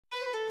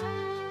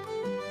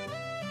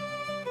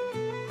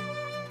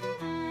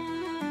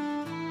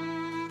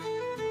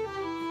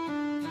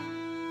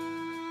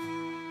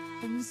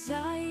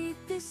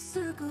this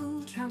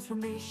circle,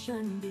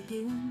 transformation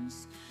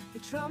begins. The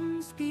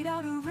drums beat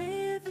out a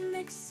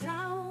rhythmic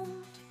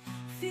sound.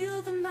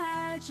 Feel the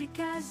magic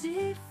as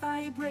it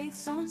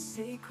vibrates on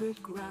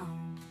sacred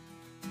ground.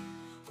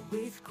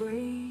 With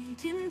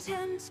great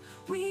intent,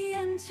 we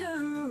enter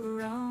a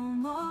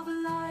realm of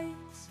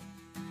light,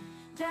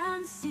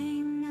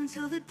 dancing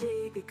until the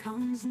day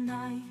becomes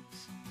night.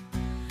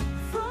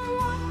 From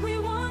what we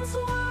once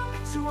were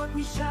to what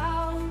we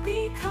shall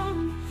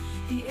become,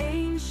 the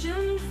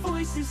ancient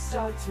voices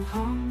start to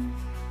hum.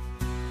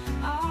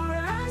 Our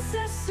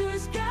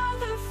ancestors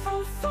gather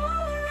from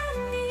far and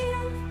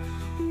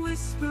near,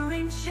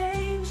 whispering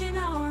change in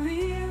our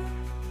ear,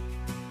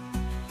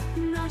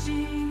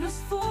 nudging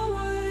us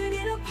forward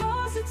in a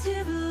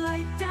positive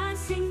light,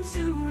 dancing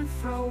to and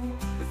fro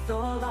with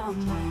all our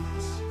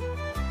might.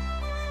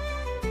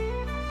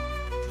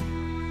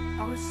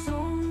 Our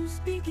souls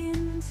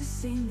begin to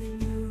sing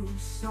a new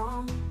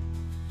song,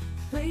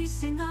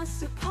 placing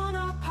us upon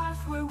our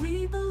path where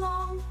we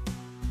belong.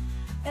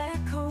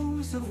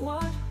 Echoes of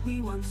what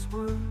we once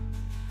were,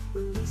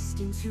 released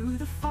into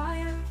the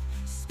fire.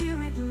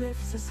 Spirit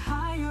lifts us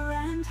higher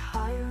and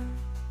higher,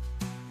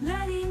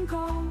 letting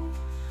go,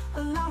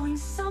 allowing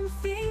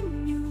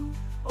something new.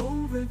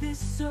 Over this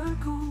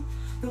circle,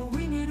 the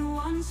winged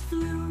ones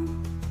flew.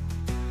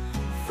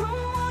 From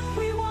what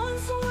we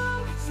once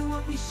were to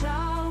what we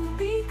shall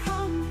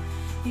become,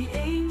 the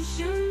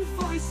ancient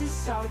voices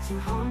start to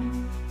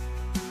hum.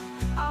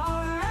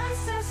 Our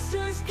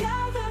ancestors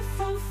gather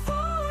from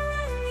far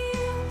and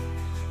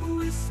near,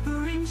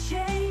 whispering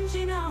change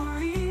in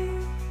our ear,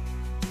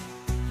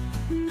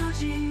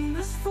 nudging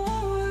us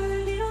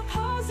forward in a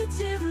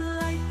positive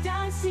light,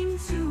 dancing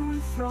to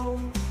and fro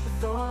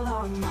with all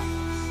our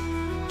might.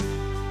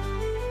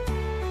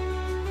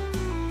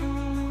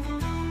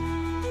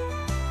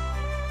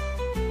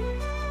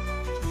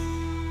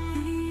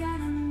 The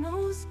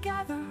animals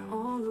gather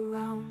all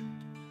around,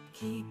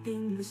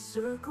 keeping the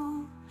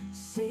circle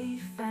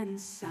safe and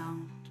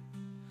sound.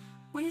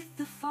 With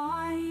the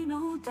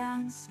final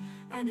dance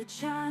and a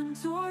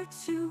chant or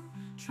two,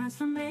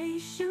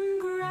 transformation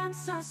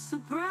grants us a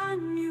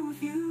brand new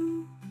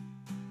view.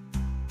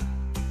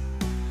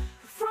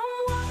 From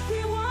what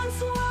we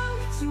once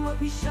were to what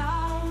we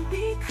shall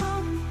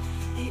become,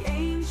 the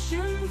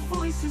ancient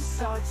voices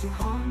start to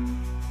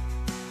hum.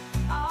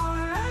 Our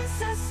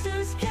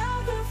ancestors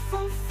gather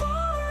from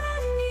far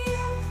and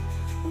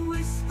near,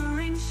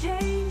 whispering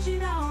change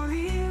in our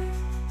ear,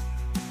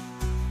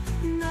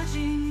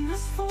 nudging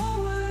us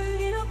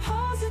forward in a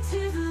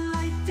positive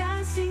light,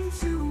 dancing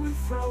to and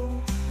fro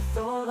with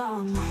all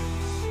our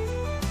might.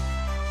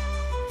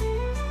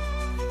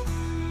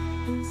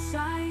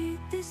 Inside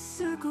this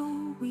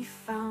circle we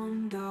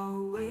found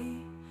our way.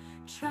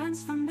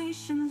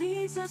 Transformation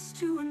leads us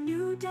to a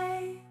new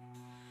day.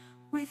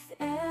 With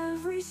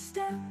every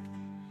step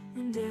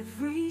and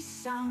every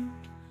sound,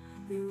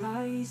 we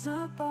rise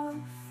above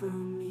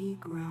firmly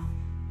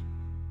ground.